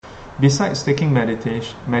Besides taking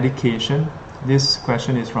medication, this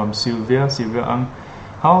question is from Sylvia Ang.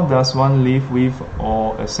 How does one live with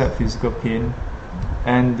or accept physical pain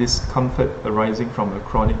and discomfort arising from a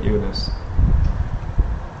chronic illness?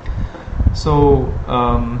 So,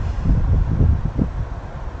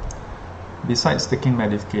 besides taking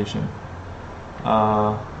medication,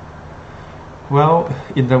 well,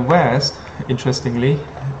 in the West, interestingly,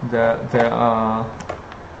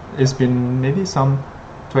 it's been maybe some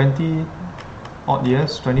 20,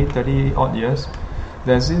 30 odd years.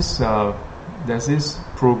 There's this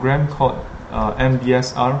program called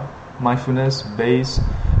MBSR, Mindfulness-Based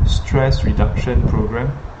Stress Reduction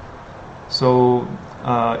Program. So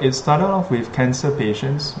it started off with cancer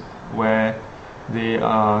patients where they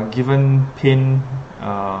are given pain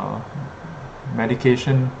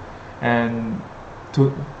medication, and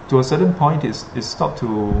to a certain point it stopped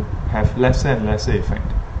to have lesser and lesser effect.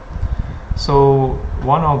 So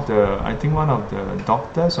one of the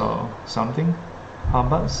doctors or something,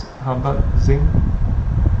 Harbhat Singh,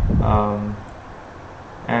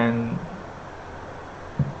 and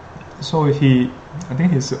so I think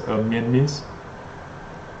he's Myanmar,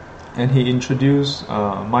 and he introduced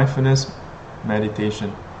mindfulness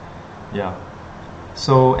meditation. Yeah.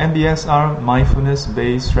 So MBSR,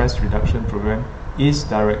 Mindfulness-Based Stress Reduction Program, is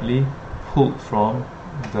directly pulled from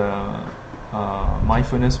the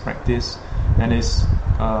mindfulness practice, and is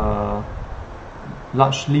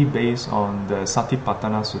largely based on the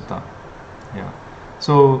Satipatthana Sutta. Yeah.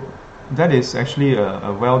 So that is actually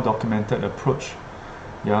a well-documented approach,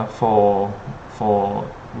 yeah, for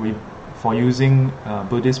using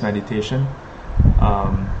Buddhist meditation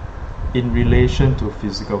in relation to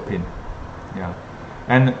physical pain. Yeah.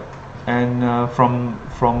 And from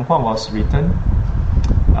what was written,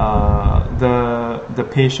 the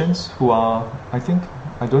patients who are, I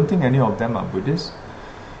don't think any of them are Buddhists,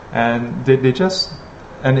 and they just,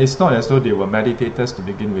 and it's not as though they were meditators to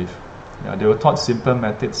begin with. Yeah, they were taught simple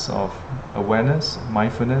methods of awareness,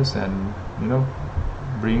 mindfulness, and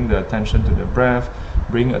bring the attention to the breath,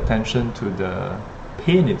 bring attention to the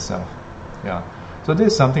pain itself. Yeah. So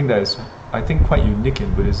this is something that is, I think, quite unique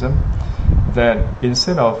in Buddhism, that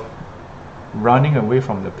instead of running away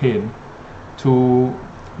from the pain,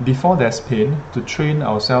 before there's pain, to train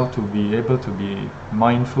ourselves to be able to be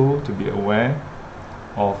mindful, to be aware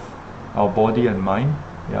of our body and mind.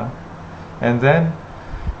 Yeah. And then,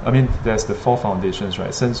 there's the four foundations,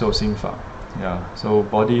 right? Senso Sing Fa. Yeah. So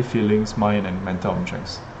body, feelings, mind, and mental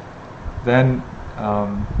objects. Then,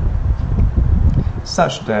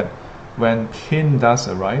 such that when pain does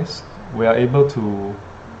arise, we are able to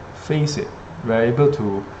face it. We are able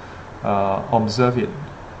to observe it,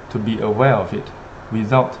 to be aware of it,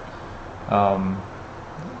 without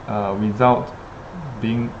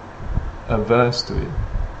being averse to it.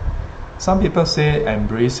 Some people say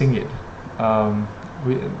embracing it. I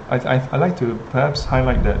like to perhaps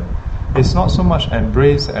highlight that it's not so much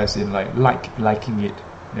embrace as in liking it.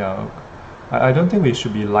 Yeah, I don't think we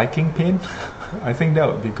should be liking pain. I think that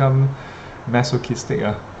would become masochistic.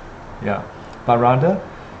 Yeah, but rather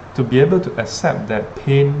to be able to accept that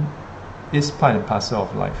pain is part and parcel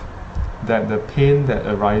of life, that the pain that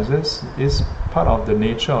arises is part of the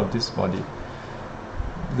nature of this body.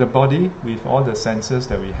 The body, with all the senses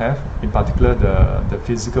that we have, in particular the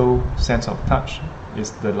physical sense of touch,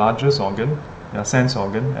 is the largest organ, sense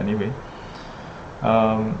organ anyway,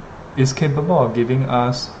 is capable of giving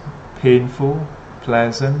us painful,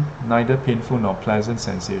 pleasant, neither painful nor pleasant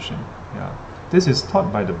sensation. Yeah. This is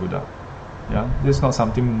taught by the Buddha. Yeah. This is not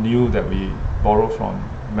something new that we borrow from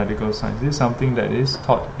medical science. This is something that is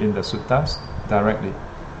taught in the suttas directly.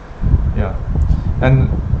 Yeah.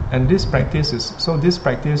 And this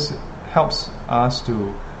practice helps us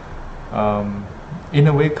to in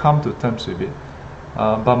a way come to terms with it,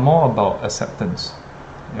 but more about acceptance.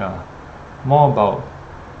 Yeah. More about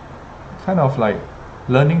kind of like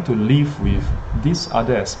learning to live with this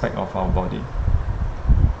other aspect of our body.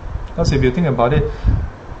 Because if you think about it,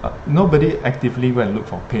 nobody actively go and look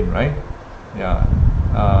for pain, right? Yeah.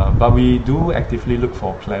 But we do actively look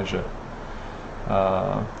for pleasure.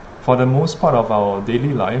 For the most part of our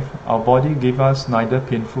daily life, our body gives us neither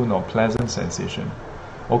painful nor pleasant sensation.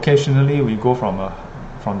 Occasionally, we go from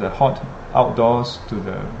the hot outdoors to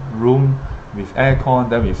the room with aircon,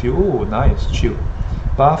 then we feel, oh, nice, chill.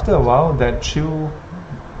 But after a while, that chill,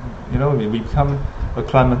 we become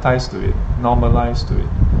acclimatized to it, normalized to it,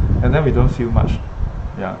 and then we don't feel much.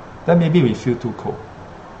 Yeah. Then maybe we feel too cold.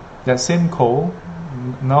 That same cold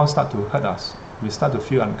now start to hurt us. We start to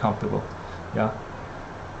feel uncomfortable. Yeah.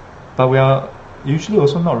 But we are usually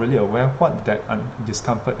also not really aware what that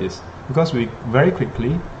discomfort is, because we very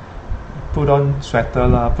quickly put on sweater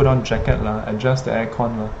lah, put on jacket lah, adjust the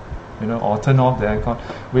aircon lah, or turn off the aircon.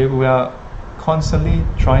 We are constantly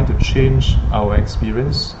trying to change our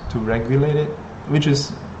experience to regulate it, which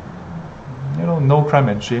is no crime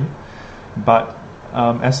and shame, but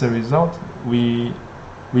as a result, we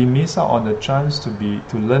miss out on the chance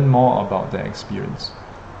to learn more about the experience.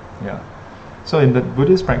 Yeah. So in the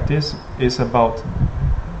Buddhist practice, it's about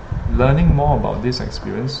learning more about this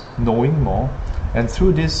experience, knowing more, and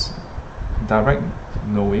through this direct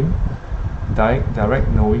knowing,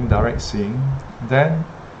 direct seeing, then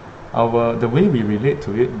the way we relate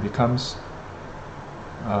to it becomes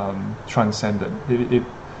transcendent.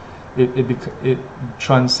 It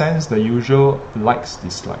transcends the usual likes,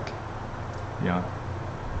 dislike. Yeah.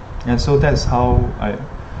 And so that's how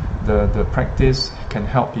the practice can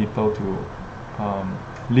help people to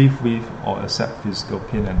live with or accept physical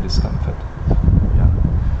pain and discomfort.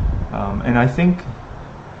 Yeah. And I think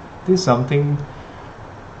this is something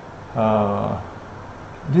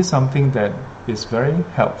that is very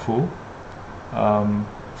helpful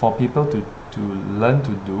for people to learn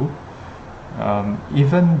to do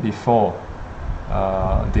even before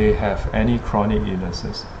they have any chronic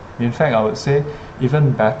illnesses. In fact, I would say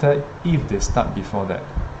even better if they start before that.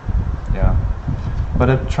 Yeah. But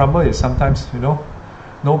the trouble is sometimes,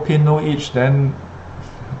 no pain, no itch, then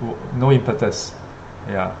no impetus.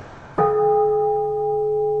 Yeah.